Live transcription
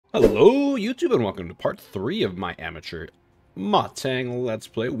Hello YouTube and welcome to part 3 of my amateur Teng Let's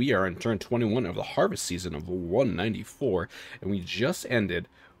Play. We are in turn 21 of the harvest season of 194 and we just ended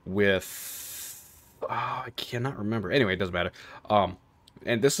with I cannot remember. Anyway, it doesn't matter.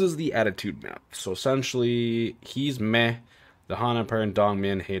 And this is the attitude map. So essentially he's meh, the Han Empire and Dong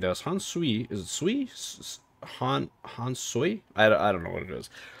Min hate us. Han Sui, is it Sui? Han Sui? I don't know what it is.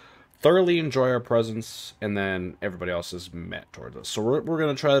 Thoroughly enjoy our presence, and then everybody else is met towards us. So what we're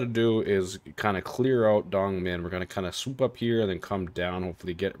going to try to do is kind of clear out Dong Min. We're going to kind of swoop up here and then come down,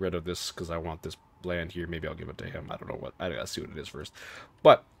 hopefully get rid of this, because I want this land here. Maybe I'll give it to him. I don't know what. I got to see what it is first.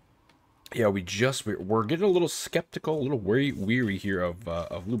 But, yeah, we're getting a little skeptical, a little weary here of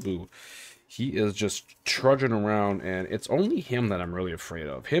Lubu. He is just trudging around, and it's only him that I'm really afraid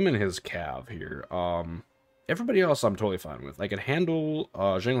of. Him and his cav here. Everybody else I'm totally fine with. I can handle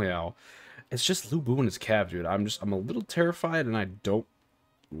Zheng Liao. It's just Lu Bu and his cav, dude. I'm a little terrified and I don't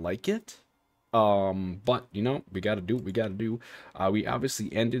like it. But you know, we gotta do what we gotta do. We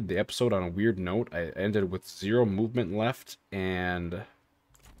obviously ended the episode on a weird note. I ended with 0 movement left and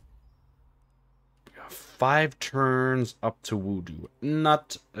 5 turns up to Voodoo.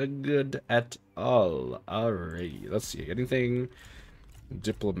 Not good at all. Alrighty, let's see. Anything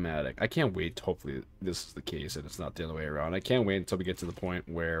diplomatic? I can't wait. Hopefully this is the case and it's not the other way around. I can't wait until we get to the point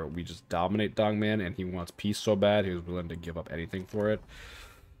where we just dominate Dongman and he wants peace so bad he was willing to give up anything for it.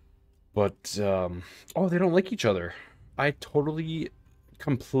 But oh, they don't like each other. I totally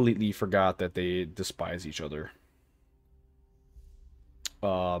completely forgot that they despise each other.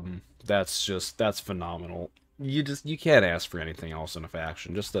 That's phenomenal. You can't ask for anything else in a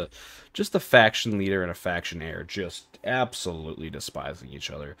faction. Just a faction leader and a faction heir just absolutely despising each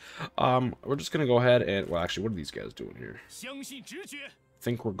other. We're just gonna go ahead and, well, actually, what are these guys doing here? I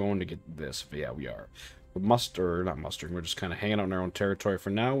think we're going to get this. Yeah, we are. We're not mustering. We're just kind of hanging out in our own territory for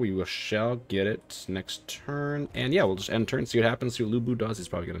now. We shall get it next turn, and yeah, we'll just end turn, see what happens. See what Lubu does. He's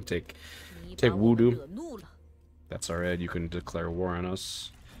probably gonna take Voodoo. That's alright. You can declare war on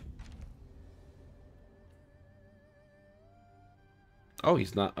us. Oh,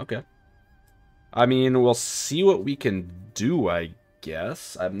 he's not. Okay. I mean, we'll see what we can do, I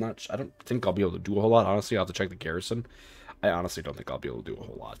guess. I don't think I'll be able to do a whole lot. Honestly, I'll have to check the garrison. I honestly don't think I'll be able to do a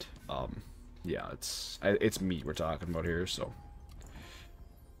whole lot. Yeah, it's meat we're talking about here, so.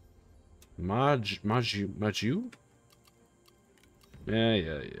 Maju?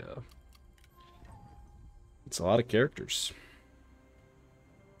 Yeah. It's a lot of characters.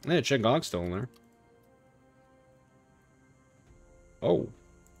 Yeah, Chen Gong's still in there. Oh,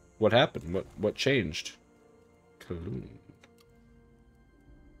 what happened? What changed? Kowloon.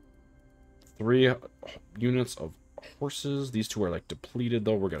 3 units of horses. These 2 are like depleted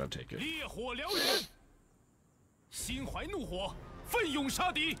though. We're gonna take it.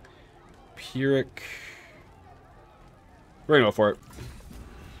 Pyrrhic. We're gonna go for it.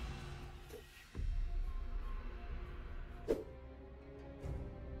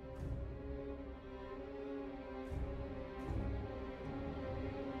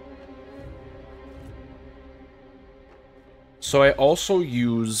 So I also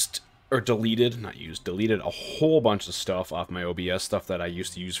deleted a whole bunch of stuff off my OBS, stuff that I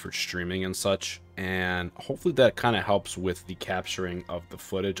used to use for streaming and such, and hopefully that kind of helps with the capturing of the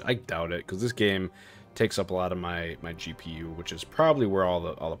footage. I doubt it, because this game takes up a lot of my GPU, which is probably where all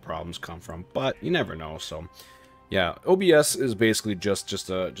the problems come from, but you never know. So yeah, OBS is basically just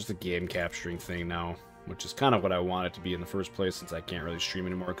a game capturing thing now, which is kind of what I want it to be in the first place, since I can't really stream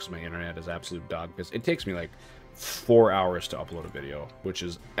anymore because my internet is absolute dog piss. It takes me like 4 hours to upload a video, which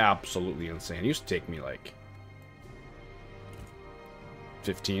is absolutely insane. It used to take me like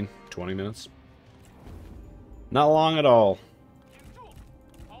 15, 20 minutes. Not long at all.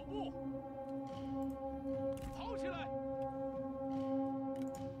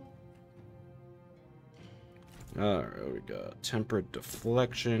 Alright, we got Temperate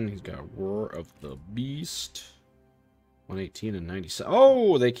Deflection. He's got Roar of the Beast. 118 and 97.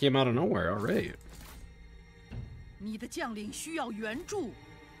 Oh, they came out of nowhere. Alright. 你的将领需要援助。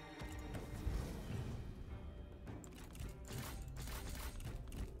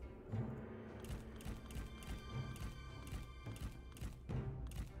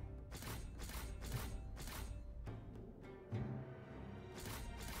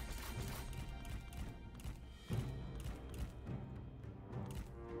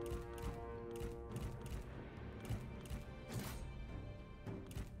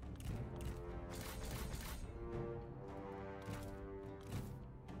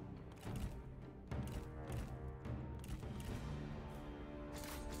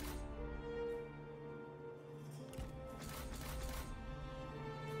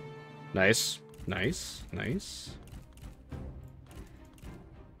Nice. Nice. Nice.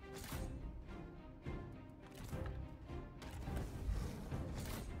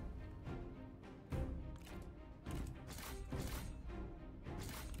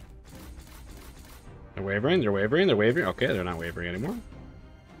 They're wavering, they're wavering, they're wavering. Okay, they're not wavering anymore.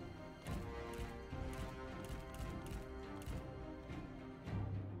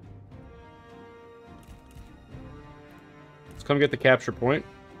 Let's come get the capture point.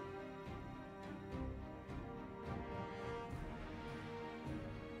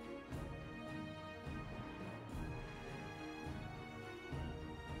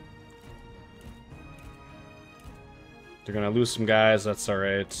 They're gonna lose some guys, that's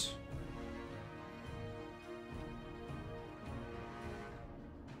alright.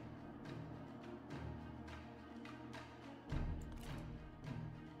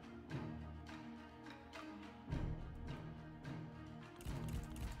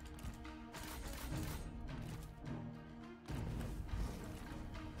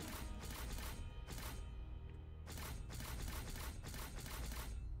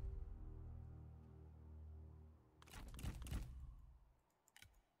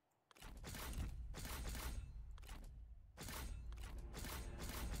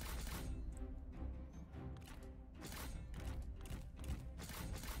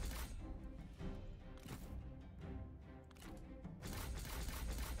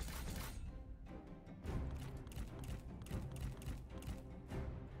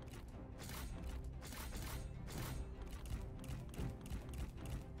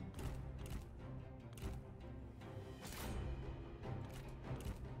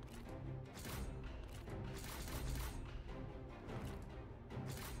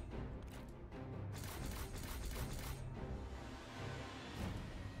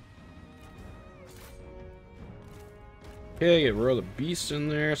 Okay, get roll the beast in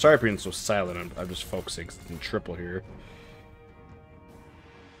there. Sorry for being so silent. I'm just focusing in triple here.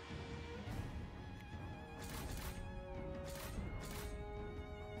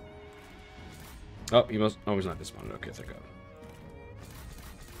 Oh, he must. Oh, he's not dismounted. Okay, thank God.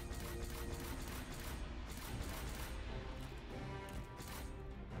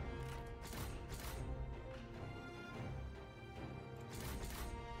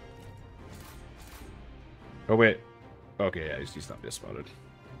 Oh wait. Okay, yeah, he's not dismounted.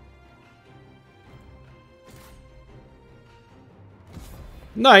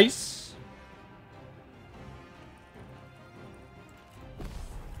 Nice.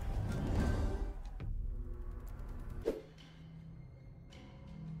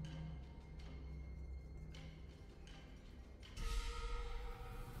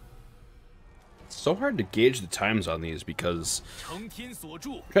 So hard to gauge the times on these because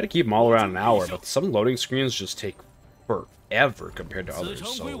try to keep them all around an hour, but some loading screens just take forever compared to others.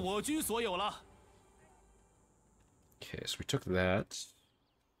 So. Okay, so we took that.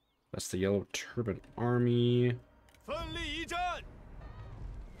 That's the yellow turban army.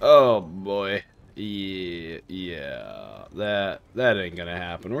 Oh boy, yeah, that ain't gonna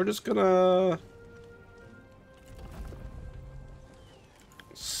happen. We're just gonna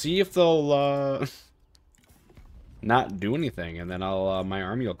see if they'll not do anything, and then I'll my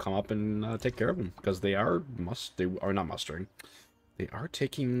army will come up and take care of them because they are not mustering. They are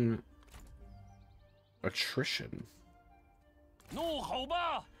taking attrition.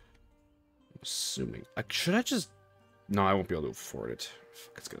 I'm assuming. Should I just? No, I won't be able to afford it.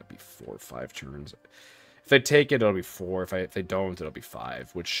 It's gonna be 4 or 5 turns. If they take it, it'll be 4. If they don't, it'll be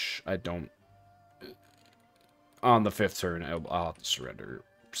 5. Which I don't. On the 5th turn, I'll have to surrender.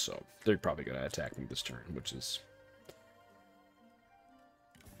 So they're probably gonna attack me this turn, which is,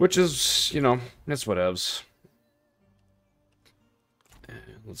 you know, that's whatevs.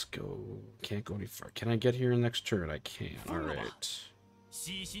 Let's go. Can't go any far. Can I get here next turn? I can. Alright.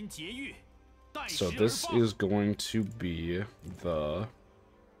 So this is going to be the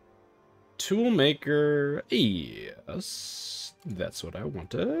Toolmaker. Yes. That's what I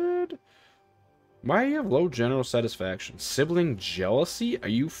wanted. Why do you have low general satisfaction? Sibling jealousy? Are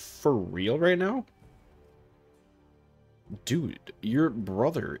you for real right now? Dude, your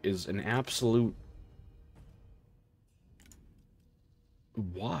brother is an absolute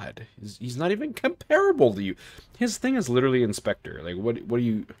wad. He's not even comparable to you. His thing is literally inspector. Like, what do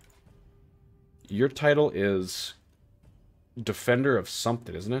you... Your title is defender of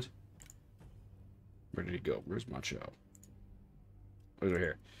something, isn't it? Where did he go? Where's Macho? Over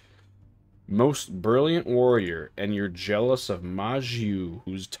here. Most brilliant warrior, and you're jealous of Maju,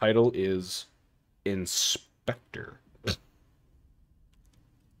 whose title is inspector.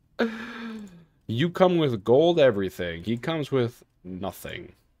 You come with gold everything. He comes with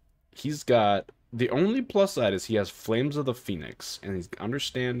nothing. he's got... The only plus side is he has Flames of the Phoenix, and he's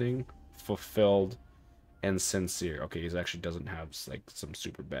understanding, fulfilled, and sincere. Okay, he actually doesn't have, like, some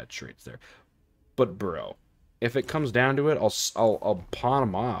super bad traits there. But, bro, if it comes down to it, I'll pawn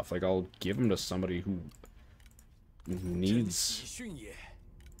him off. Like, I'll give him to somebody who needs...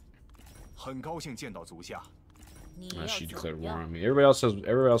 she declared war on me. Everybody else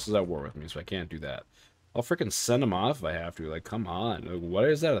is at war with me, so I can't do that. I'll freaking send him off if I have to. Like, come on. Like, why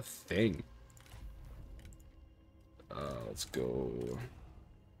is that a thing? Let's go.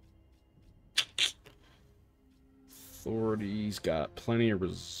 Authority's got plenty of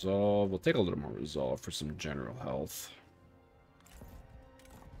resolve. We'll take a little more resolve for some general health.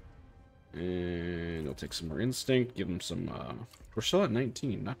 And we'll take some more instinct. Give them some. We're still at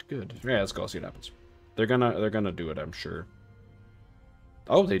 19. Not good. Yeah, let's go. See what happens. They're gonna do it, I'm sure.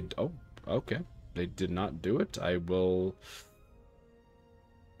 Oh, okay. They did not do it. I will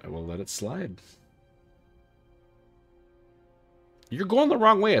let it slide. You're going the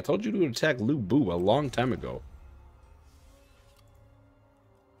wrong way. I told you to attack Lu Bu a long time ago.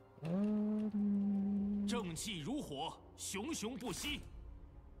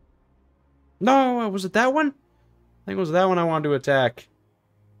 No, was it that one? I think it was that one I wanted to attack.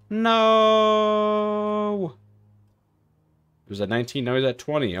 No. He was at 19, now he's at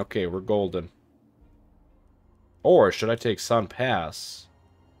 20. Okay, we're golden. Or should I take Sun Pass?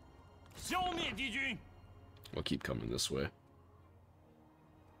 We'll keep coming this way.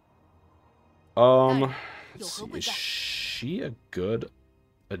 Let's see. Is she a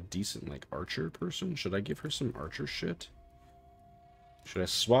decent, like, archer person? Should I give her some archer shit? Should I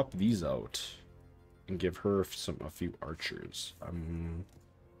swap these out and give her a few archers?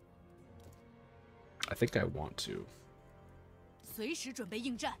 I think I want to. I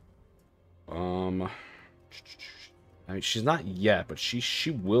mean, she's not yet, but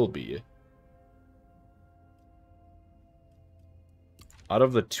she will be. Out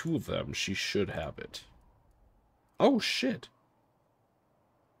of the two of them, she should have it. Oh, shit.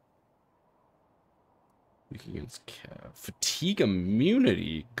 Weak against Cav. Fatigue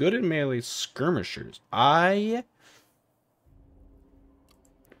immunity. Good in melee skirmishers. I'm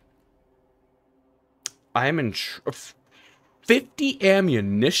in... 50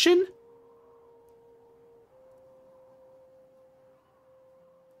 ammunition?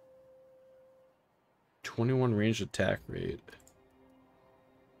 +21 ranged attack rate.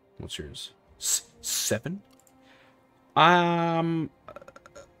 What's yours? 7?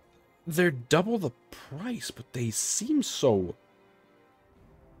 They're double the price, but they seem so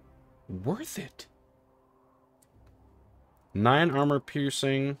worth it. 9 armor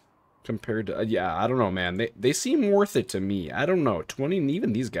piercing compared to yeah, I don't know, man. They seem worth it to me. I don't know. 20,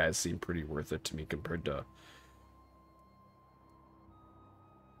 even these guys seem pretty worth it to me compared to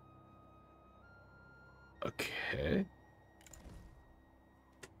okay.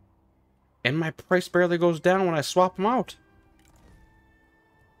 And my price barely goes down when I swap them out.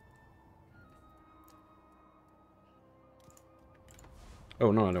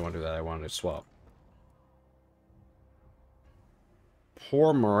 Oh, no, I don't want to do that. I wanted to swap.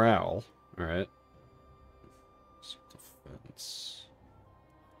 Poor morale. Alright. Defense.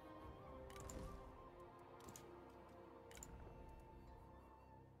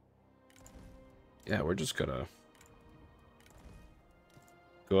 Yeah, we're just gonna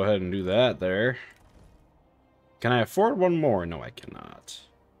go ahead and do that there. Can I afford one more? No, I cannot.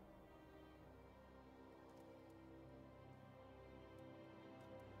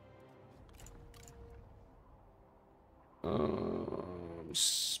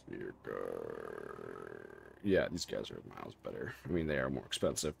 Spear guard. Yeah, these guys are miles better. I mean, they are more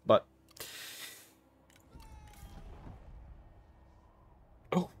expensive, but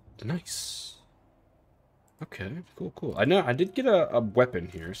oh, nice. Okay, cool. I know I did get a weapon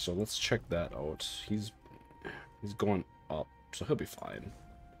here, so let's check that out. He's going up, so he'll be fine.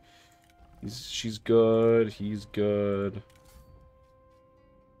 She's good. He's good.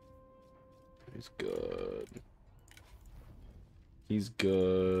 He's good. He's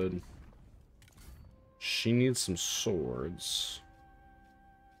good. She needs some swords.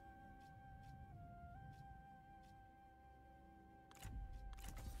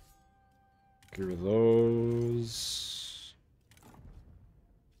 Get rid of those.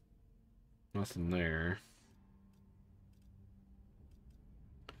 Nothing there.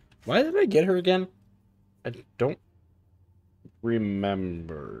 Why did I get her again? I don't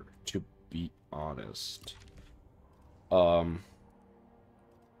remember, to be honest.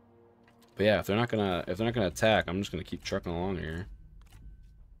 But yeah, if they're not gonna attack, I'm just gonna keep trucking along here.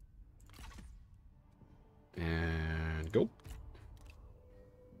 And go.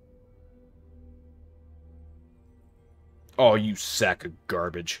 Oh, you sack of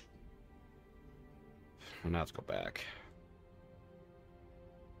garbage. Now let's go back.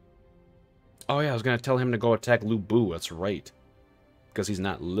 Oh yeah, I was gonna tell him to go attack Lu Bu. That's right. Because he's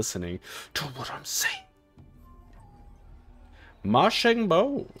not listening to what I'm saying. Ma Sheng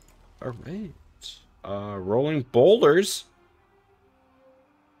Bo. Alright. Rolling boulders.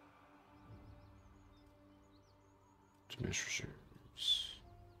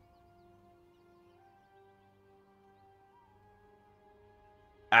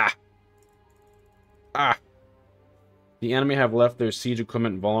 Ah. Ah. The enemy have left their siege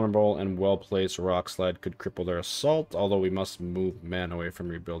equipment vulnerable, and well-placed rock slide could cripple their assault. Although we must move men away from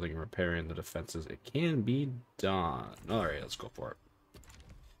rebuilding and repairing the defenses, it can be done. Alright, let's go for it.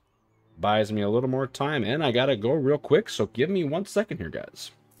 Buys me a little more time, and I gotta go real quick, so give me 1 second here,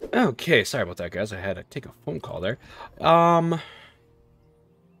 guys. Okay, sorry about that, guys. I had to take a phone call there. Yeah,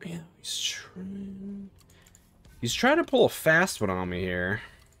 he's trying to pull a fast one on me here.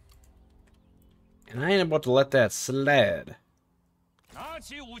 And I ain't about to let that slide.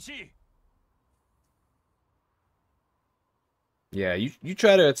 Yeah, you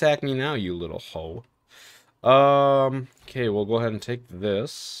try to attack me now, you little hoe. Okay, we'll go ahead and take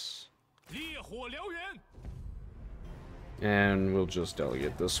this. And we'll just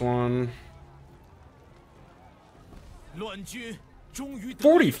delegate this one.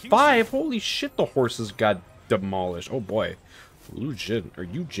 45? Holy shit, the horses got demolished. Oh boy. Lu Jin, or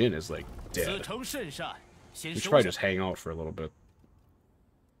Yu Jin is like dead. We should probably just hang out for a little bit.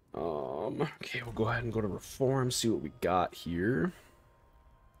 Okay, we'll go ahead and go to reform, see what we got here.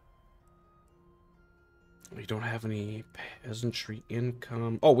 We don't have any peasantry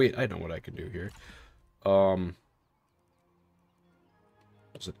income. Oh wait, I know what I can do here. Was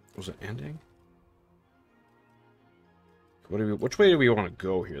it ending? Which way do we want to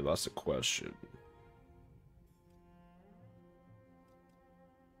go here? That's the question.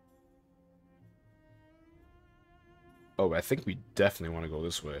 Oh, I think we definitely want to go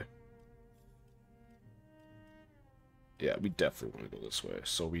this way. Yeah, we definitely want to go this way.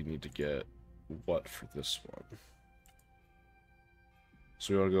 So we need to get what for this one?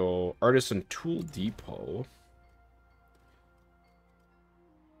 So we want to go Artisan Tool Depot.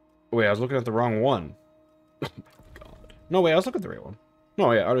 Wait, I was looking at the wrong one. Oh my god. No, wait, I was looking at the right one.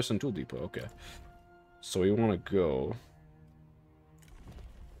 No, yeah, Artisan Tool Depot, okay. So we want to go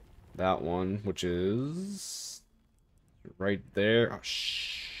that one, which is right there. Oh,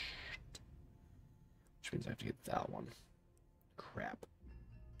 shit. Which means I have to get that one. Crap.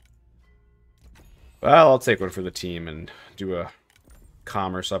 Well, I'll take one for the team and do a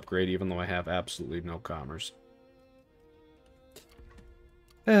commerce upgrade, even though I have absolutely no commerce.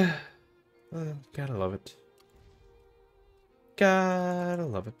 Gotta love it. Gotta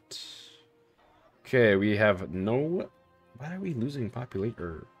love it. Okay, we have no... Why are we losing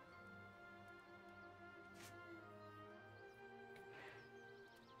population?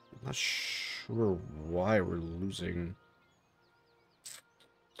 I'm not sure why we're losing...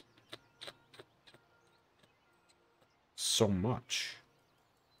 so much.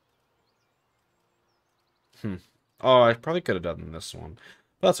 Oh, I probably could have done this one.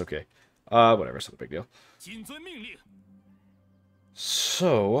 But that's okay. Whatever, it's not a big deal.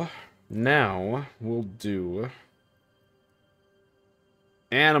 So, now we'll do...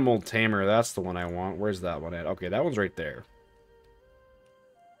 Animal Tamer, that's the one I want. Where's that one at? Okay, that one's right there.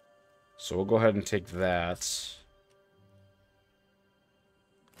 So we'll go ahead and take that.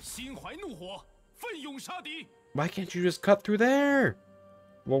 Why can't you just cut through there?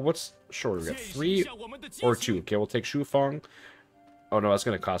 Well, what's shorter? We got 3 or 2. Okay, we'll take Shu Feng. Oh no, that's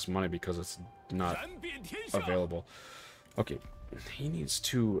gonna cost money because it's not available. Okay, he needs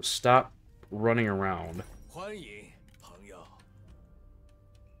to stop running around.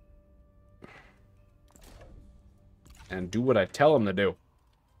 And do what I tell him to do.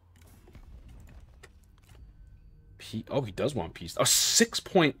 Oh, he does want peace. Oh,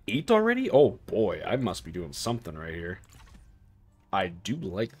 6.8 already? Oh boy, I must be doing something right here. I do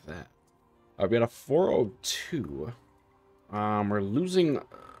like that. We got a 402. We're losing...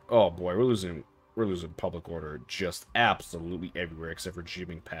 Oh boy, we're losing public order just absolutely everywhere except for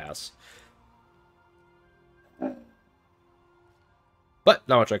Jiming Pass. But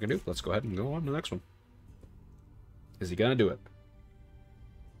not much I can do. Let's go ahead and go on to the next one. Is he gonna do it?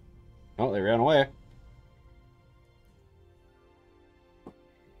 Oh, they ran away.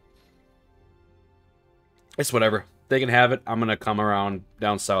 It's whatever. They can have it. I'm gonna come around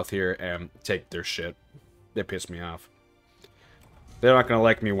down south here and take their shit. They piss me off. They're not gonna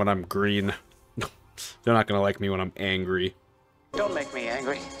like me when I'm green. They're not gonna like me when I'm angry. Don't make me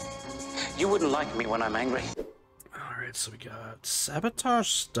angry. You wouldn't like me when I'm angry. Alright, so we got sabotage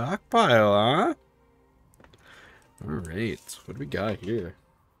stockpile, huh? Alright, what do we got here?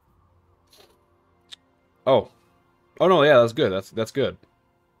 Oh. Oh no, yeah, that's good. That's good.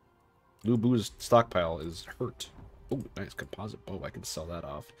 Lubu's stockpile is hurt. Oh, nice composite bow. I can sell that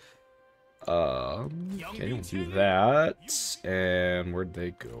off. Okay, we'll do that. And where'd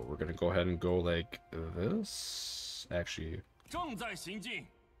they go? We're gonna go ahead and go like this. Actually,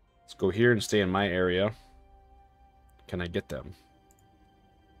 let's go here and stay in my area. Can I get them?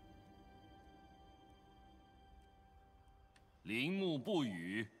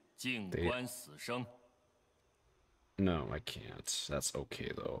 No, I can't. That's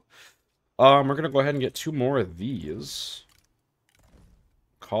okay though. We're gonna go ahead and get 2 more of these.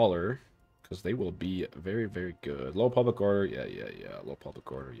 Collar, because they will be very, very good. Low public order, yeah. Low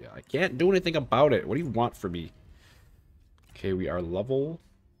public order, yeah. I can't do anything about it. What do you want from me? Okay, we are level.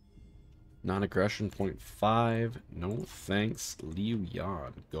 Non-aggression 0.5. No thanks, Liu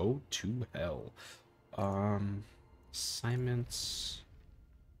Yan. Go to hell. Assignments.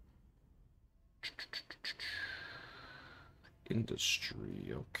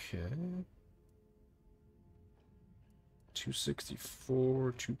 Industry, okay.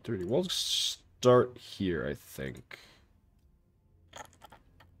 264, 230. We'll start here, I think.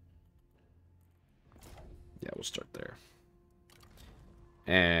 Yeah, we'll start there.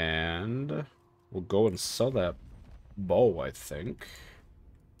 And we'll go and sell that bow, I think.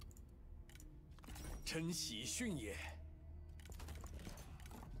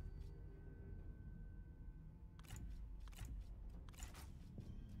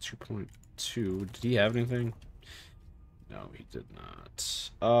 2.2. Did he have anything? No, he did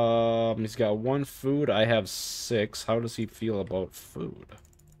not. He's got 1 food. I have 6. How does he feel about food?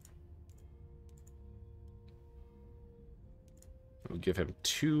 We'll give him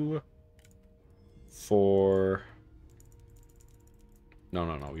 2 for... No,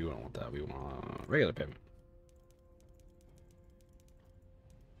 we don't want that. We want regular payment.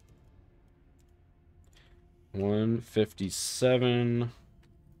 $157.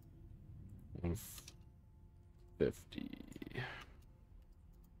 150.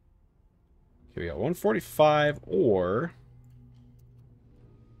 Okay, we got 145 or...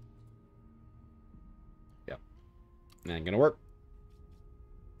 Yep. Ain't gonna work.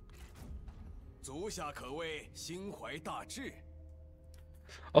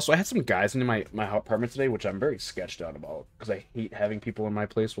 Also, I had some guys in my apartment today, which I'm very sketched out about, because I hate having people in my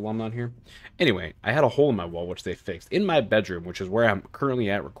place while I'm not here. Anyway, I had a hole in my wall, which they fixed, in my bedroom, which is where I'm currently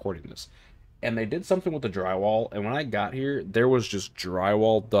at recording this. And they did something with the drywall, and when I got here, there was just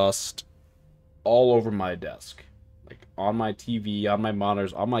drywall dust all over my desk. Like, on my TV, on my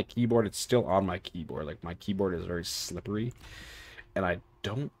monitors, on my keyboard. It's still on my keyboard. Like, my keyboard is very slippery, and I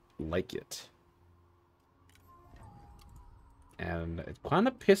don't like it. And it kind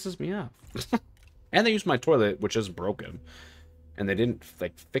of pisses me off. And they used my toilet, which is broken, and they didn't,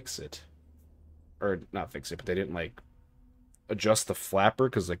 like, fix it. Or, not fix it, but they didn't, like, adjust the flapper,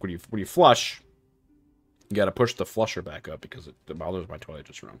 because, like, when you flush, you gotta push the flusher back up, because it bothers my toilet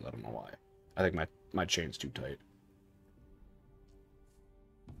just runs. I don't know why. I think my chain's too tight.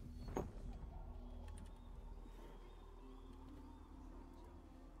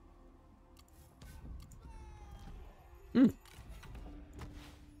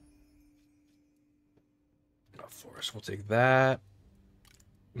 Forest, we'll take that.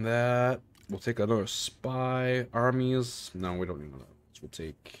 That. We'll take another spy. Armies. No, we don't need another. We'll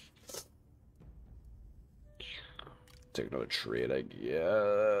take another trade, I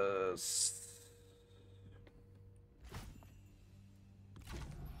guess.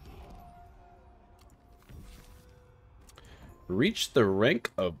 Reach the rank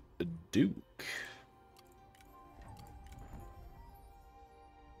of Duke.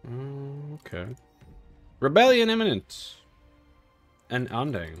 Okay. Rebellion imminent. And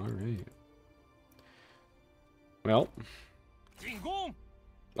Andang, alright. Well.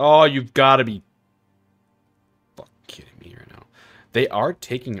 Oh, you've got to be fucking kidding me right now. They are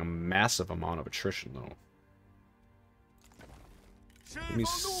taking a massive amount of attrition, though. Let me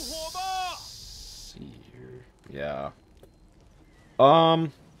see here. Yeah. Draw.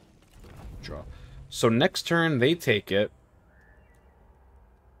 So next turn, they take it.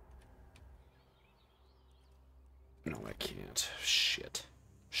 No, I can't. Shit.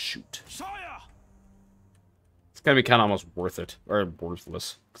 Shoot. It's gonna be kind of almost worth it. Or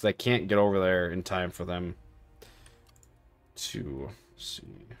worthless. Because I can't get over there in time for them to see.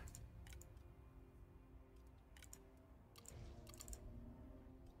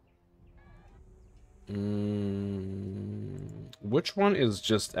 Which one is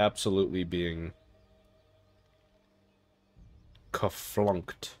just absolutely being...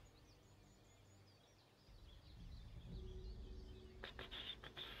 Kaflunked.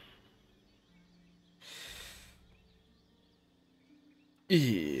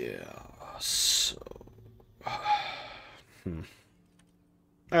 Yeah, so...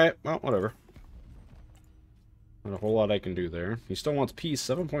 Alright, well, whatever. Not a whole lot I can do there. He still wants peace,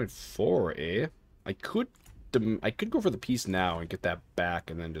 7.4, eh? I could go for the peace now and get that back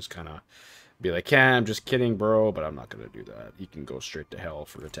and then just kind of be like, yeah, I'm just kidding, bro, but I'm not going to do that. He can go straight to hell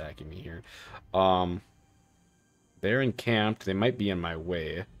for attacking me here. They're encamped. They might be in my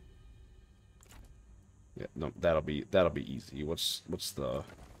way. Yeah, no, that'll be easy. What's the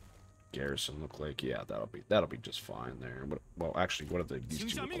garrison look like? Yeah, that'll be just fine there. Well, actually, what do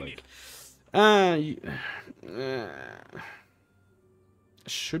these two look like?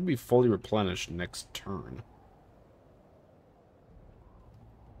 Should be fully replenished next turn.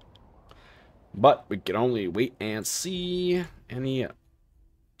 But we can only wait and see. Any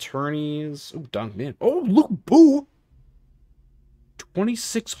attorneys? Oh, dantdm. Oh, look, boo!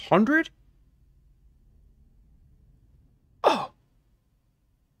 2,600? Oh.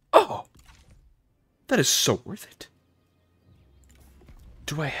 Oh. That is so worth it.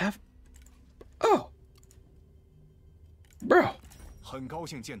 Do I have... Oh. Bro. 很高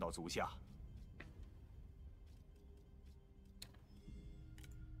兴见到足下。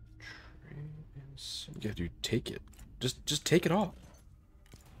 Yeah, dude, take it. Just take it off.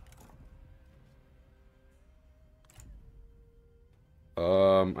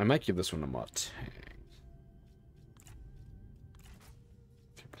 I might give this one a Teng.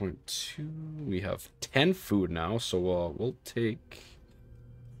 3.2. We have 10 food now, so we'll take.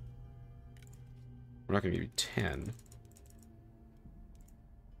 We're not gonna give you 10.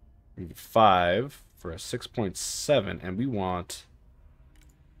 We need 5 for a 6.7, and we want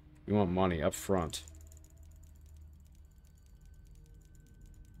money up front.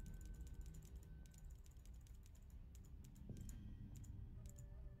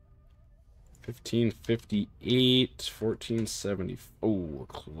 $15.58, $14.70. Oh, we're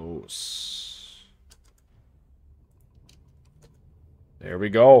close. There we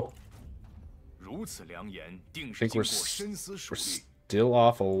go. I think we're still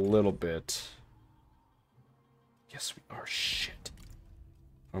off a little bit. Yes, we are. Shit.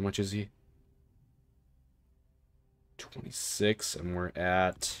 How much is he? 26, and we're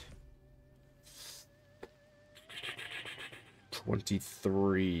at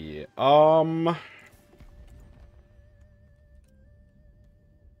 23.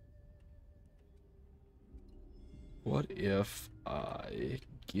 What if I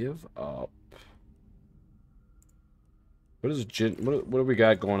give up? What is what do we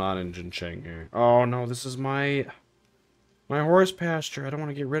got going on in Jincheng here? Oh no, this is my horse pasture. I don't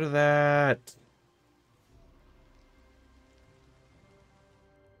want to get rid of that.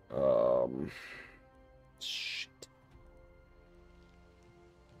 Shit.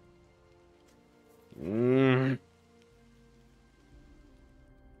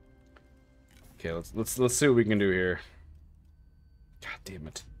 Okay, let's see what we can do here. God damn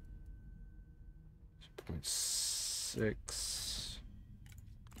it. 0.6.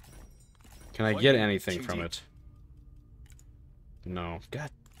 Can I get anything from it? No.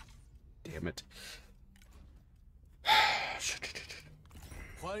 God damn it.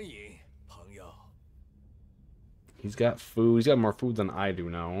 He's got food. He's got more food than I do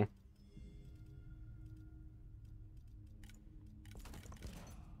now.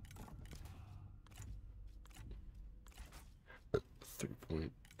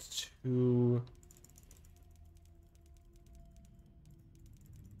 $3.2.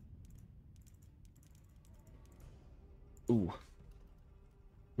 Ooh.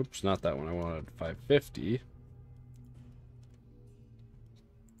 Oops, not that one. I wanted 550.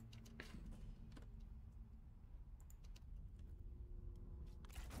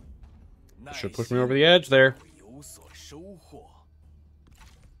 Should push me over the edge there.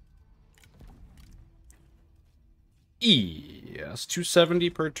 Yes, 270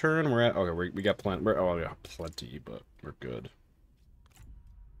 per turn. We're at okay. We got plenty. Oh yeah, plenty, but we're good.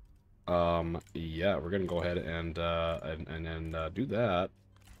 Yeah, we're gonna go ahead and do that.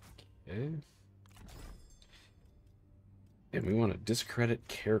 Okay. And we want to discredit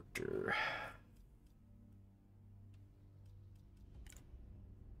character.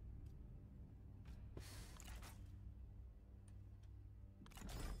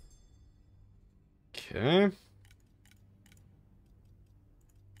 Okay.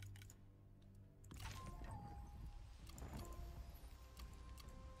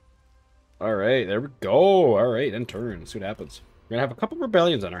 All right, there we go. All right, end turn. See what happens. We're gonna have a couple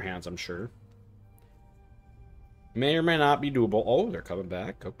rebellions on our hands, I'm sure. May or may not be doable. Oh, they're coming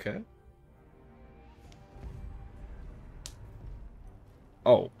back. Okay.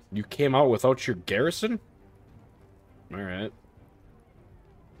 Oh, you came out without your garrison? Alright.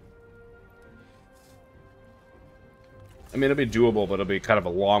 I mean, it'll be doable, but it'll be kind of a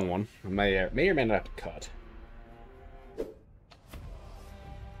long one. May or may not have to cut.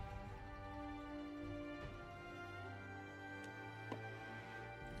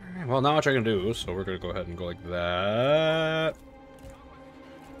 Alright, well, not much I can do, so we're gonna go ahead and go like that.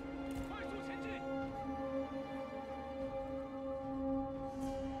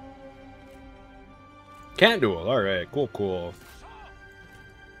 Can't duel. Alright, cool, cool.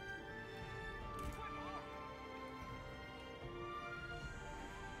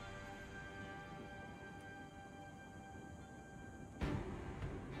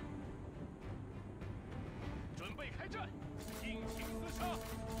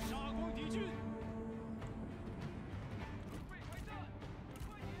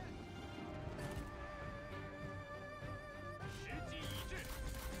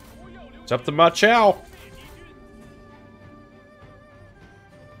 It's up to my chow.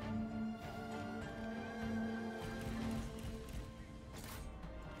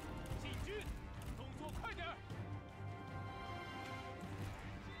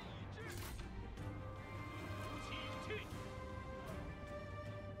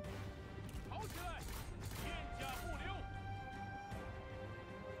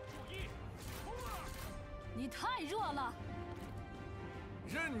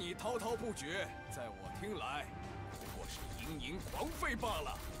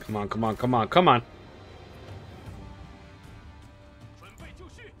 Come on, come on, come on, come on.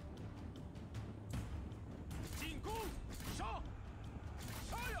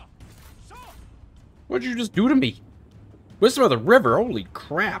 What'd you just do to me? Wisdom of the river, holy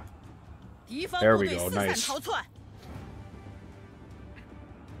crap. There we go, nice.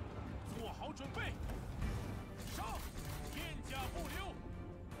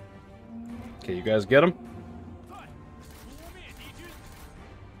 Okay, you guys get him?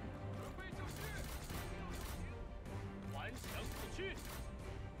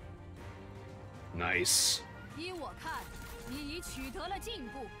 Nice.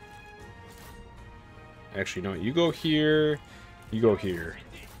 Actually, no, you go here, you go here.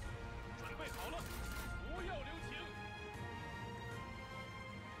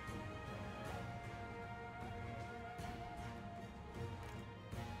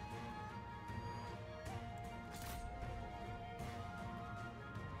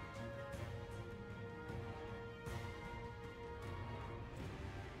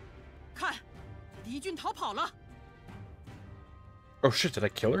 Oh shit, did I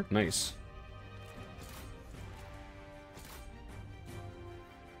kill her? Nice.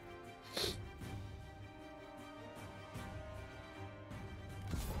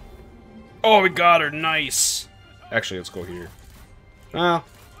 Oh, we got her, nice. Actually, let's go here. Ah,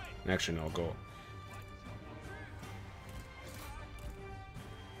 actually, no, go.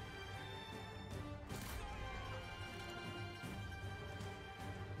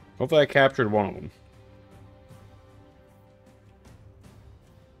 Hopefully I captured one of them.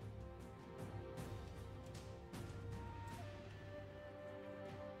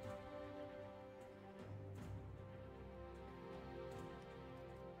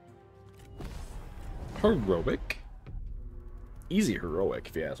 Heroic? Easy heroic,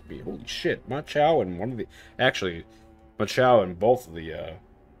 if you ask me. Holy shit, Ma Chao and one of the... Actually, Ma Chao and both of the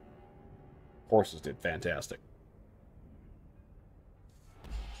horses did fantastic.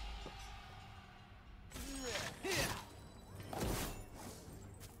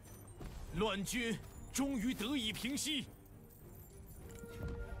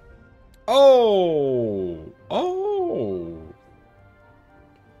 Oh! Oh!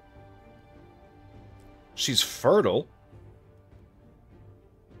 She's fertile.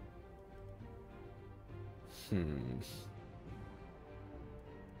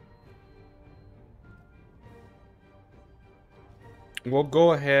 We'll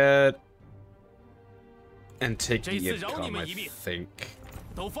go ahead and take the income, I think.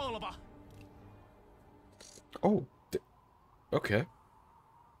 Oh, okay.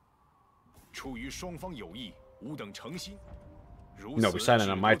 No, we signed it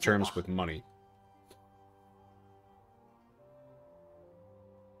on my terms with money.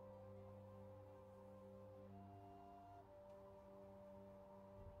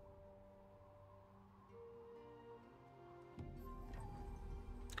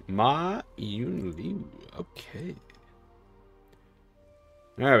 Ma Yun Liu. Okay.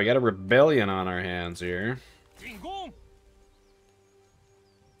 Alright, we got a rebellion on our hands here.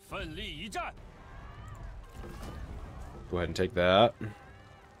 Go ahead and take that.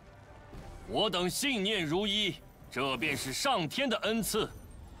 我等信念如一，这便是上天的恩赐。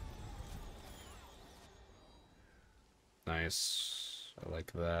 Nice. I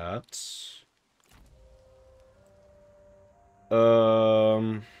like that.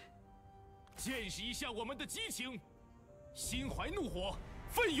 见识一下我们的激情，心怀怒火，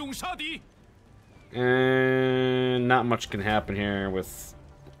奋勇杀敌。 And not much can happen here with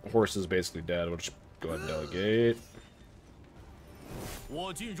horses basically dead. We'll just go ahead and delegate.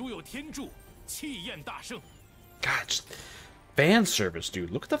 我军如有天助，气焰大盛。 God, just fan service,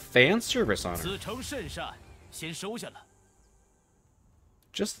 dude. Look at the fan service on her. 此诚甚善，先收下了。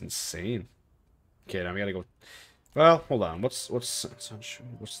 Just insane. Okay, now we gotta go. Well, hold on. What's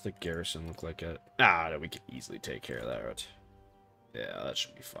the garrison look like at? Ah, we can easily take care of that. Right? Yeah, that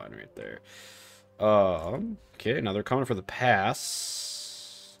should be fine right there. Okay, now they're coming for the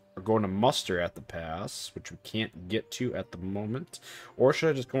pass. We're going to muster at the pass, which we can't get to at the moment. Or should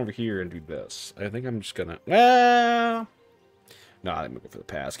I just go over here and do this? I think I'm just gonna. Well, no, I'm gonna go for the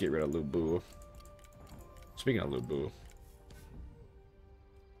pass. Get rid of Lubu. Speaking of Lubu.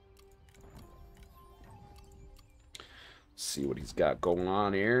 See what he's got going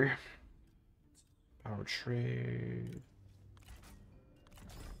on here. Power trade.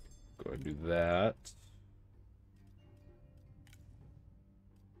 Go ahead and do that.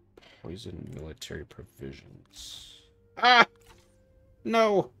 Poison military provisions. Ah!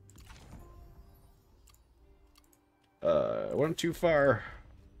 No! Went too far.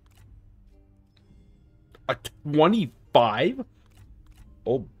 A 25?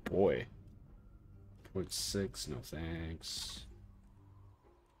 Oh boy. 0.6, no thanks.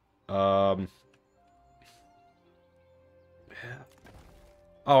 Yeah.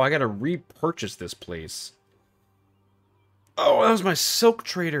 Oh, I gotta repurchase this place. Oh, that was my silk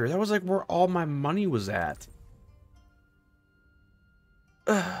trader. That was like where all my money was at.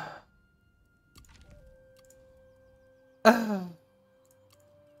 Alright,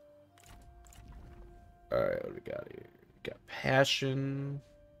 what do we got here? We got passion.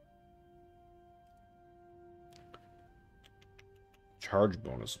 Charge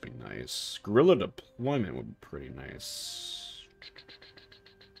bonus would be nice. Guerrilla deployment would be pretty nice.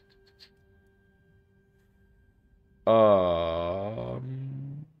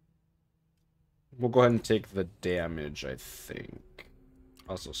 We'll go ahead and take the damage, I think.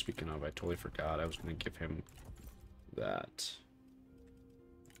 Also, speaking of, I totally forgot I was going to give him that.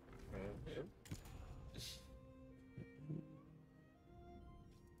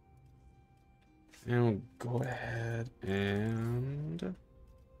 And we'll go ahead and...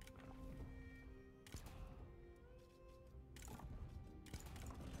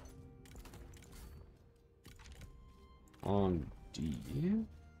 on D.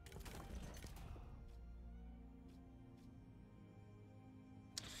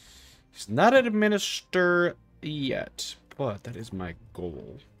 He's not an administrator yet, but that is my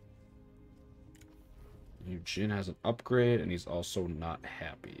goal. Eugene has an upgrade, and he's also not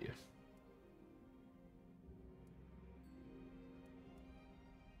happy.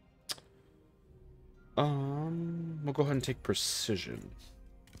 We'll go ahead and take precision.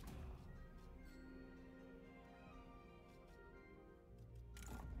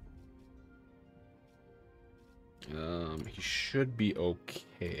 He should be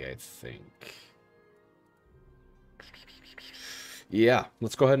okay, I think. Yeah,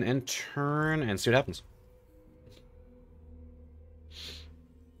 let's go ahead and end turn and see what happens.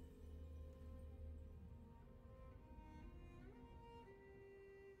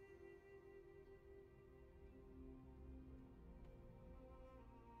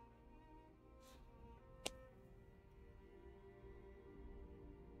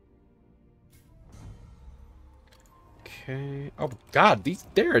 Okay. Oh God,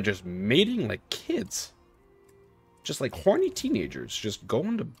 they're just mating like kids, just like horny teenagers, just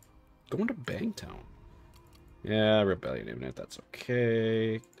going to Bangtown. Yeah, rebellion imminent. That's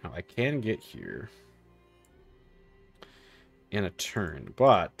okay. Now I can get here in a turn,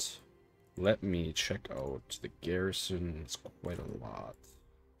 but let me check out the garrison. It's quite a lot.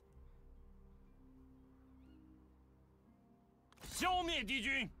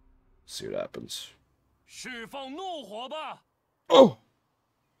 See what happens. 释放怒火吧！ Oh!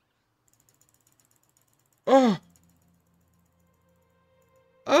 Oh!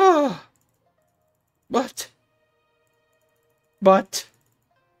 Oh! But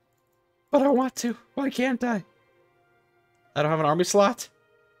I want to. Why can't I? I don't have an army slot.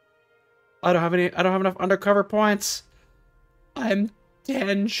 I don't have enough undercover points. I'm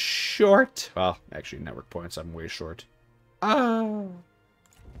 10 short. Well, actually, network points, I'm way short. Oh.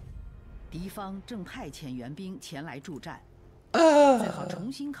 敌方正派遣援兵前来助战，最好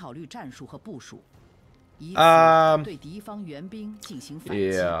重新考虑战术和部署，以此对敌方援兵进行反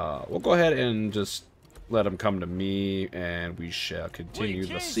击。Yeah, we'll go ahead and just let him come to me, and we shall continue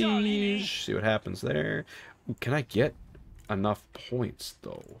the siege. See what happens there. Ooh, can I get enough points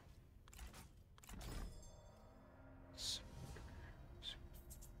though?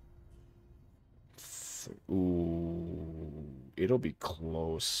 Ooh, it'll be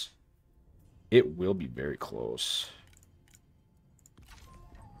close. It will be very close.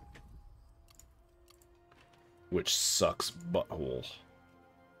 Which sucks butthole.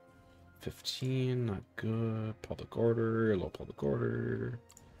 15, not good. Public order, low public order.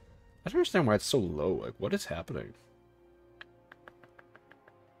 I don't understand why it's so low. Like, what is happening?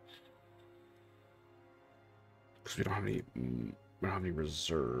 Because we don't have any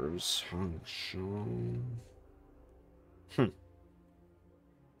reserves.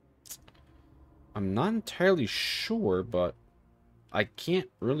 I'm not entirely sure, but I can't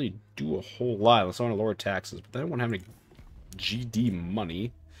really do a whole lot unless I want to lower taxes. But then I won't have any GD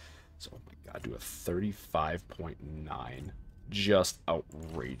money. So, oh my god, do a 35.9. Just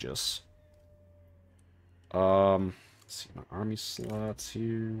outrageous. Let's see my army slots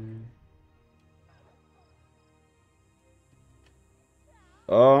here.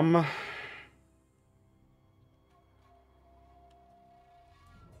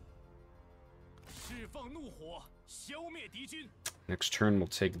 Next turn we'll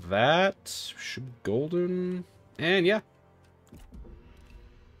take that. Should be golden. And yeah.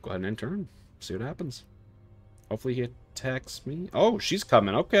 Go ahead and end turn. See what happens. Hopefully he attacks me. Oh, she's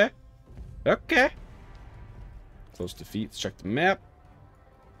coming. Okay. Okay. Close defeat. Let's check the map.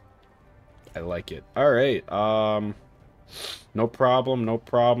 I like it. Alright. No problem. No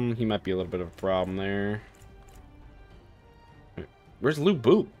problem. He might be a little bit of a problem there. Where's Lu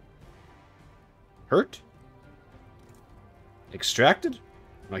Bu? Hurt? Extracted?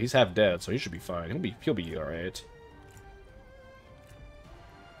 No, he's half dead, so he should be fine. He'll be alright.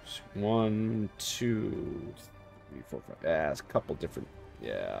 1, 2, 3, 4, 5. Yeah, it's a couple different.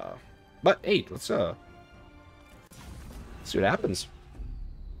 Yeah, but 8. Let's see what happens.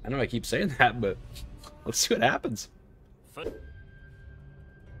 I know I keep saying that, but let's see what happens.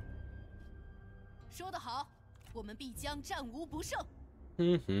 说得好，我们必将战无不胜。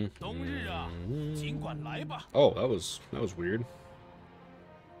冬日啊，尽管来吧。Oh, that was weird.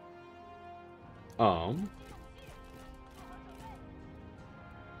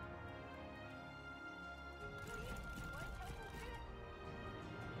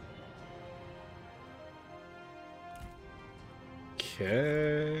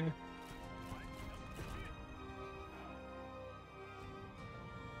 Okay.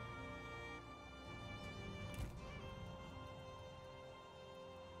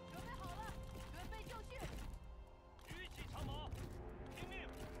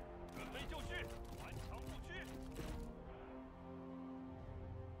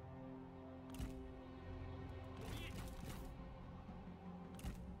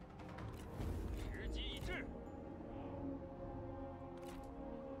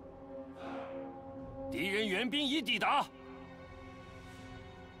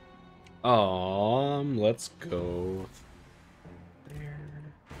 Let's go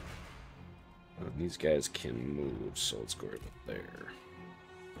there. Oh, these guys can move, so let's go right up there.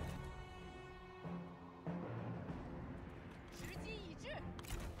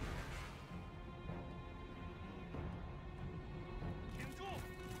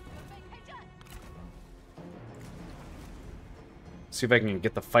 See if I can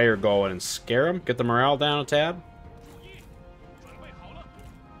get the fire going and scare them. Get the morale down a tad.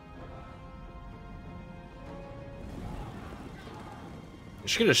 Is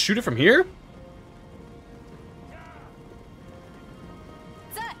she gonna shoot it from here?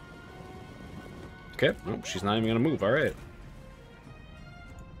 Okay, nope, she's not even gonna move. All right.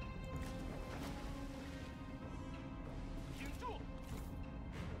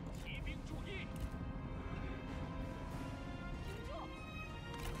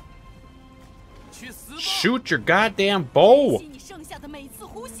 Shoot your goddamn bow!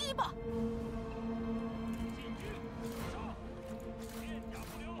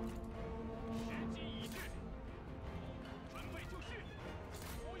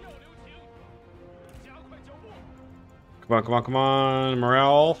 Come on, come on, come on,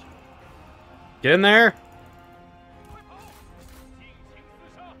 morale. Get in there.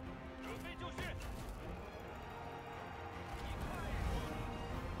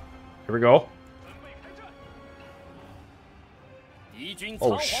 Here we go.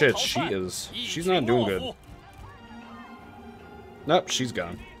 Oh shit, she's not doing good. Nope, she's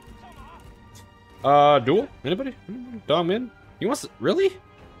gone. Duel? Anybody? Dongmin? He wants to... Really?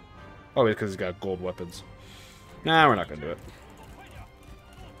 Oh, because he's got gold weapons. Nah, we're not gonna do it.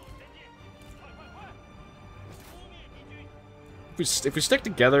 If we stick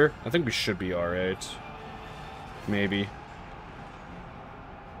together, I think we should be alright. Maybe.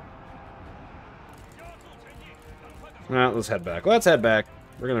 Nah, let's head back. Let's head back.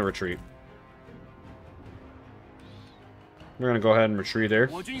 We're gonna retreat. We're gonna go ahead and retreat there.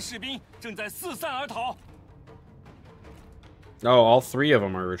 Oh, all three of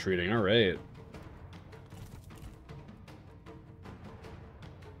them are retreating. Alright.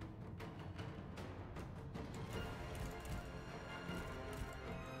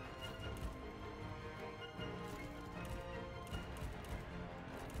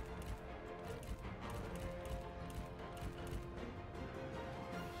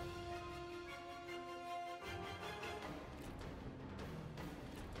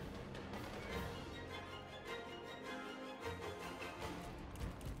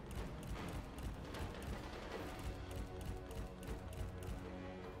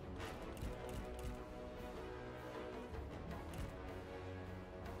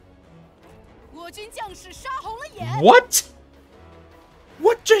 What?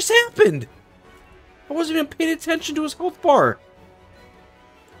 What just happened? I wasn't even paying attention to his health bar.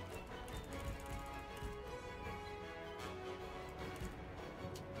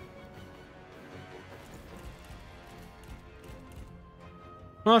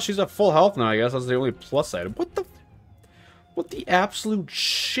 Oh, she's at full health now, I guess. That's the only plus side. What the absolute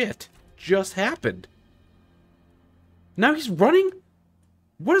shit just happened? Now he's running?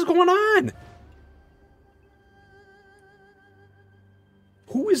 What is going on?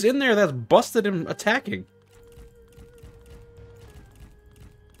 Who is in there that's busted him attacking?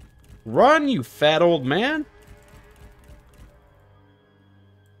 Run, you fat old man!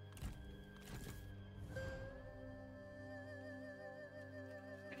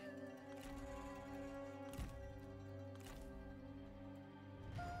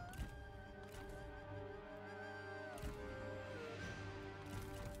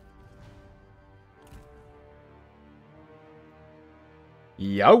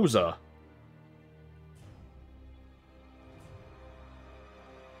 Yowza.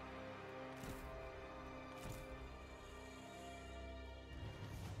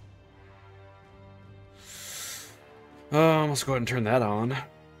 Let's go ahead and turn that on.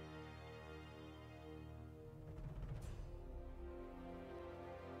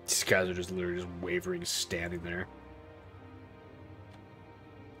 These guys are just literally just wavering, standing there.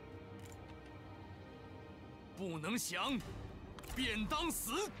 Let's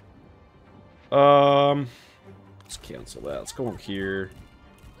cancel that. Let's go over here.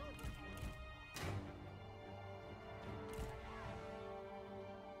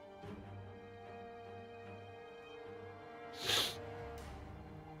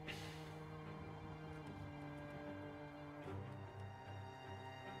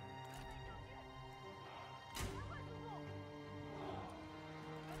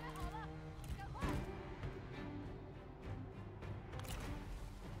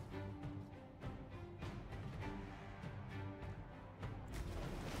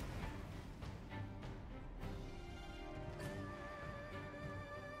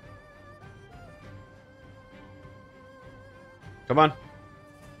 Come on.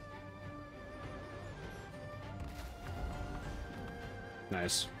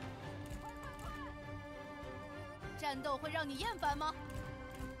 Nice. 战斗会让你厌烦吗？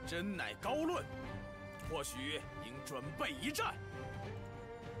真乃高论，或许应准备一战。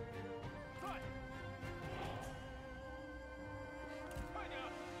在，快点！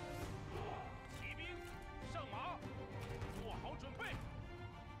骑兵上马，做好准备，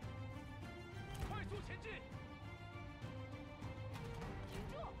快速前进！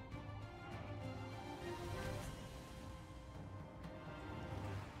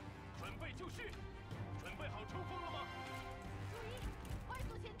 就绪，准备好冲锋了吗？注意，快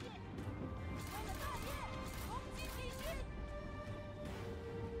速前进！为了大业，同心必须。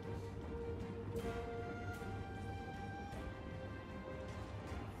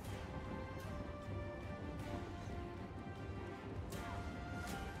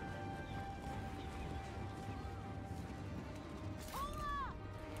冲啊！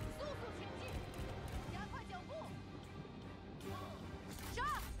速速前进，加快脚步。杀！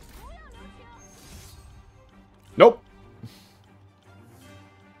 Nope.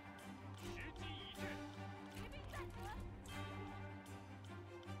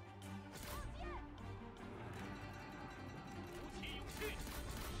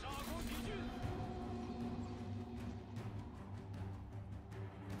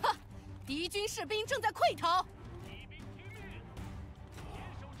 敌军士兵正在溃逃。敌兵听命，严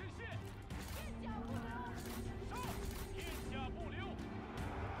守阵线，天下不留，上！天下不留，你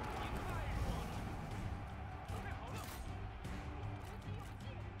太弱了。准备好了，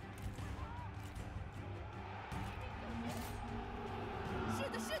是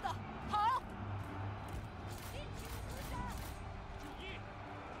的，是的，好。注意，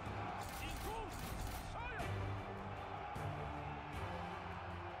进攻，杀呀！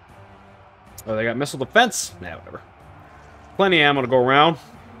 Oh, they got missile defense. Nah, whatever. Plenty of ammo to go around.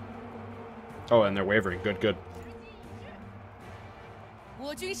 Oh, and they're wavering. Good, good.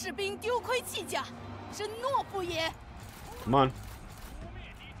 我军士兵丢盔弃甲，真懦夫也！ Come on. 扑灭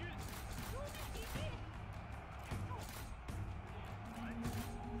敌军，准备开战！扑灭敌军，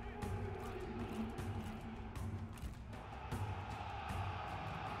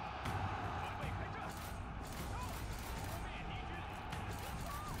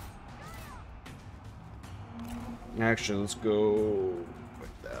 Actually, let's go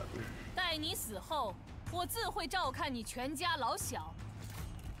like that. 待你死后，我自会照看你全家老小。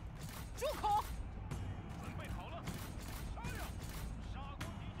住口！ 准备好了，杀呀！杀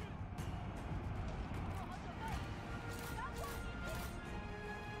光敌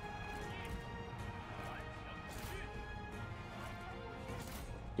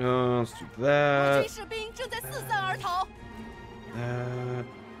军！ Let's do 我 that. 军士兵正在四散而逃。 That.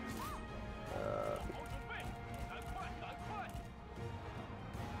 好准备，赶快，赶快！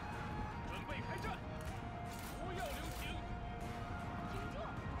准备开战，不要留情！挺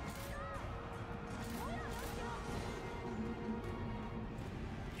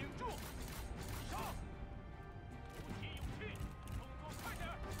住！上！鼓起勇气，动作快点！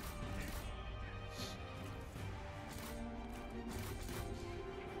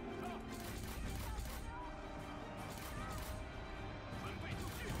准备就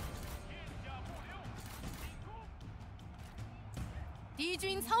绪，天下不留，进攻！ 敌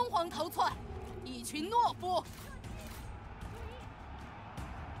军仓皇逃窜，一群懦夫。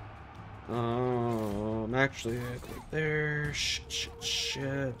 I'm actually go there. Shit, shit,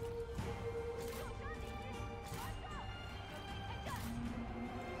 shit.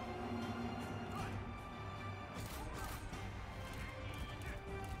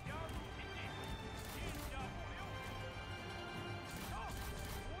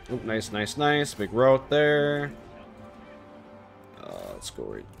 Oh, nice, nice, nice. Big route there. Let's go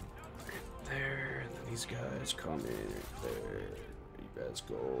right there. And then these guys come in right there. You guys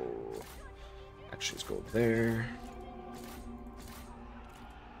go. Actually, let's go there.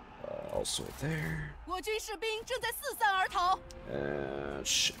 Also there. 我军士兵正在四散而逃。 And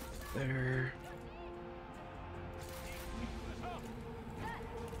shit there.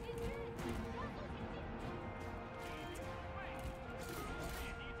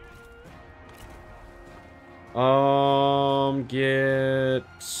 Get.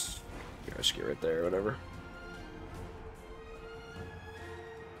 Yeah, just get right there, whatever.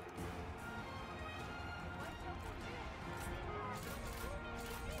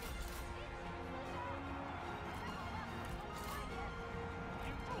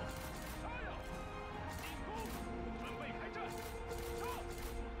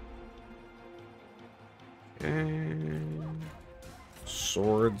 And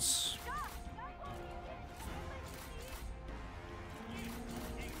swords.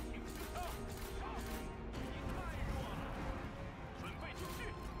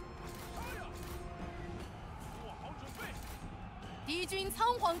做好准备，敌军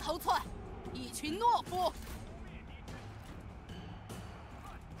仓皇逃窜，一群懦夫。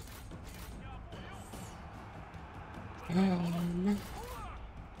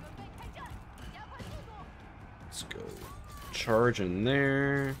 Let's go. Charge in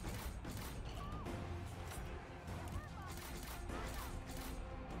there.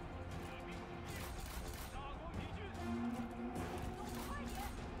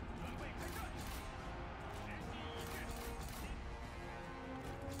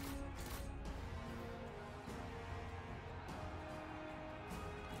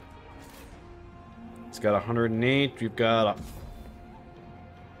 He's got 108. We've got a...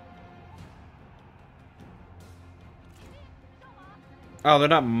 Oh, they're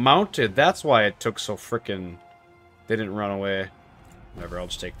not mounted. That's why it took so frickin'... They didn't run away. Whatever, I'll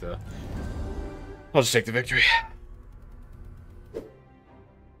just take the... I'll just take the victory.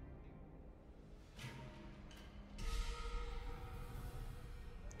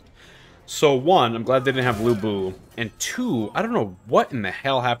 So, one, I'm glad they didn't have Lu Bu. And two, I don't know what in the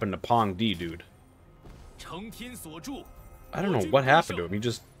hell happened to Pong D, dude. I don't know what happened to him. He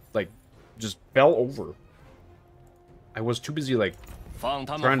just, like, just fell over. I was too busy, like,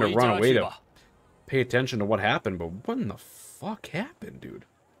 trying to run away to pay attention to what happened, but what in the fuck happened, dude?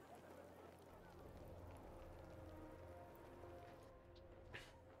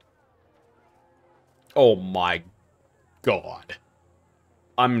 Oh my god.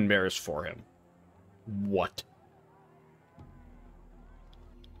 I'm embarrassed for him. What?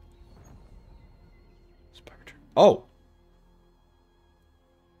 Oh.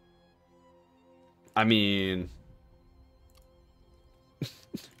 I mean...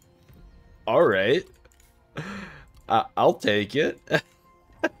 Alright. I'll take it.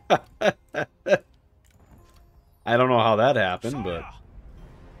 I don't know how that happened, but...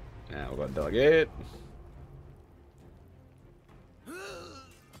 Yeah, we'll go delegate.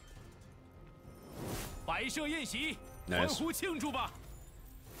 Nice.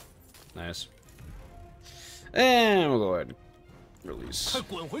 Nice. And we'll go ahead and release.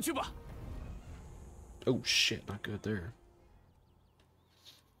 Oh shit, not good there.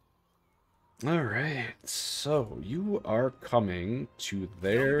 Alright, so you are coming to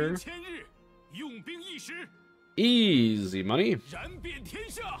their... Easy money.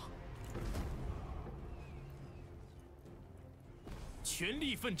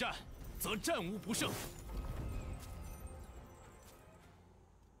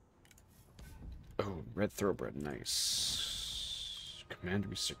 Oh, red thoroughbred, nice. Command to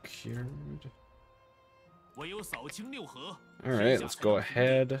be secured. Alright, let's go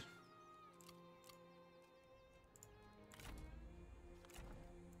ahead.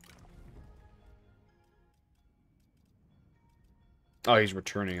 Oh, he's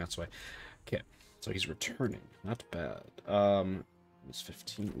returning, that's why. Okay, so he's returning. Not bad. It's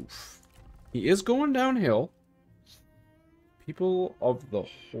 15. Oof. He is going downhill. People of the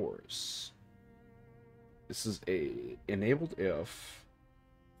horse. This is a enabled if.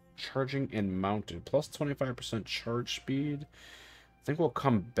 Charging and mounted. Plus 25% charge speed. I think we'll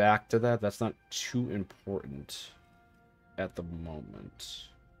come back to that. That's not too important at the moment.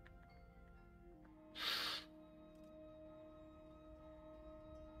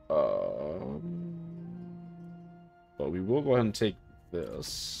 But we will go ahead and take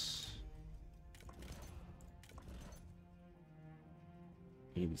this.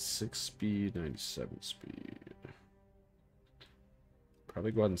 86 speed, 97 speed.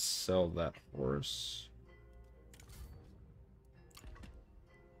 Probably go ahead and sell that horse.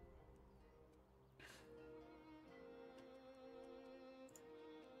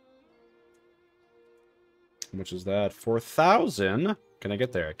 How much is that? 4,000. Can I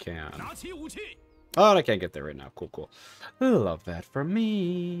get there? I can. Oh, I can't get there right now. Cool, cool. I love that for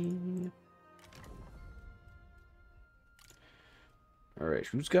me. Alright,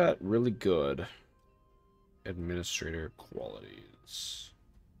 who's got really good administrator qualities?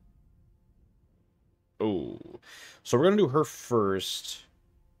 Oh, so we're going to do her first.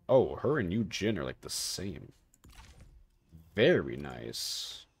 Oh, her and you, Jin, are like the same. Very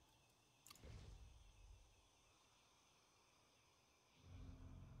nice.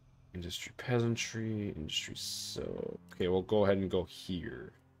 Industry peasantry, industry so. Okay, we'll go ahead and go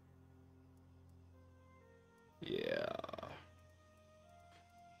here. Yeah.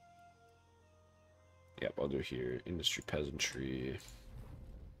 Yep, I'll do here. Industry peasantry.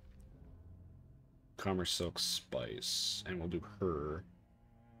 Commerce silk spice. And we'll do her.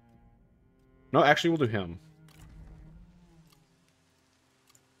 No, actually we'll do him.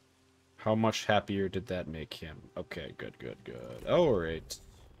 How much happier did that make him? Okay, good, good, good. Alright.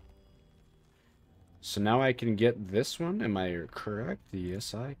 So now I can get this one. Am I correct?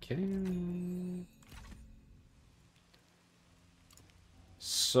 Yes, I can.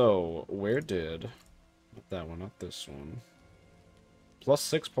 So, where did... Not that one, not this one.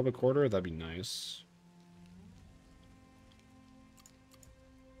 +6 public order, that'd be nice.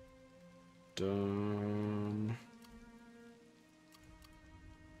 Done.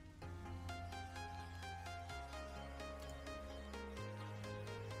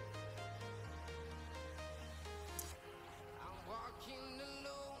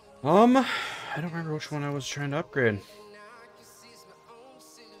 I don't remember which one I was trying to upgrade.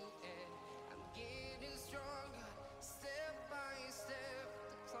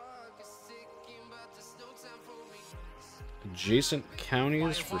 Adjacent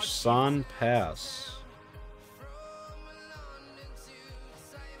counties for San Pass.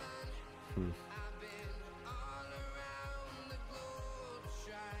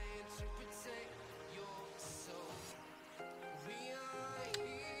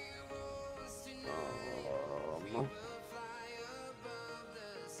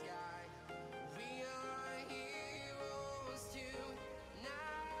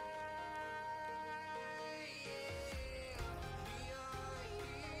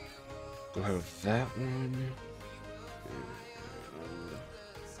 We'll have that one.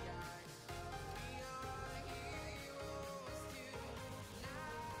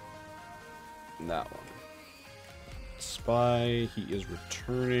 That one. Spy, he is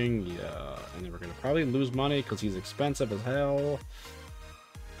returning, yeah. And then we're gonna probably lose money because he's expensive as hell.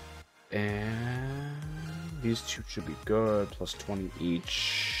 And these two should be good, plus 20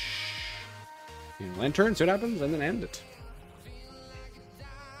 each. And lantern, see what happens, and then end it.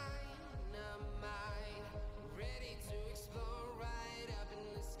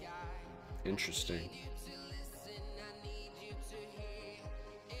 Interesting.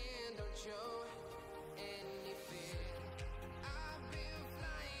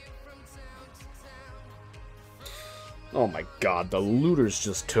 Oh my god, the looters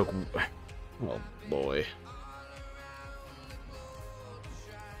just took... Oh boy.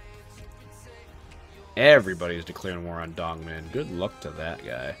 Everybody's declaring war on Dongman. Good luck to that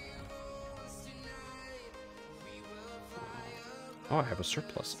guy. Oh, I have a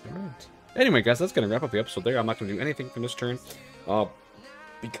surplus. Alright. Anyway, guys, that's going to wrap up the episode there. I'm not going to do anything from this turn.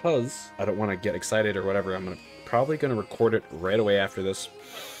 Because I don't want to get excited or whatever, I'm probably going to record it right away after this.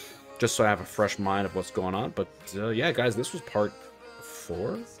 Just so I have a fresh mind of what's going on. But, yeah, guys, this was part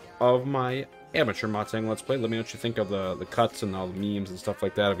 4 of my amateur Motang Let's Play. Let me know what you think of the cuts and all the memes and stuff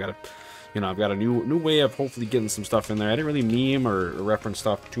like that. I've got a, I've got a new way of hopefully getting some stuff in there. I didn't really meme or reference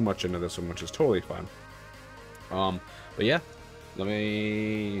stuff too much into this one, which is totally fine. But yeah,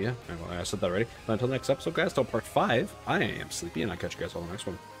 I said that already. But until next episode, guys, till part 5, I am Sleepy, and I'll catch you guys all in the next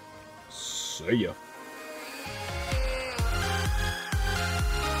one. See ya.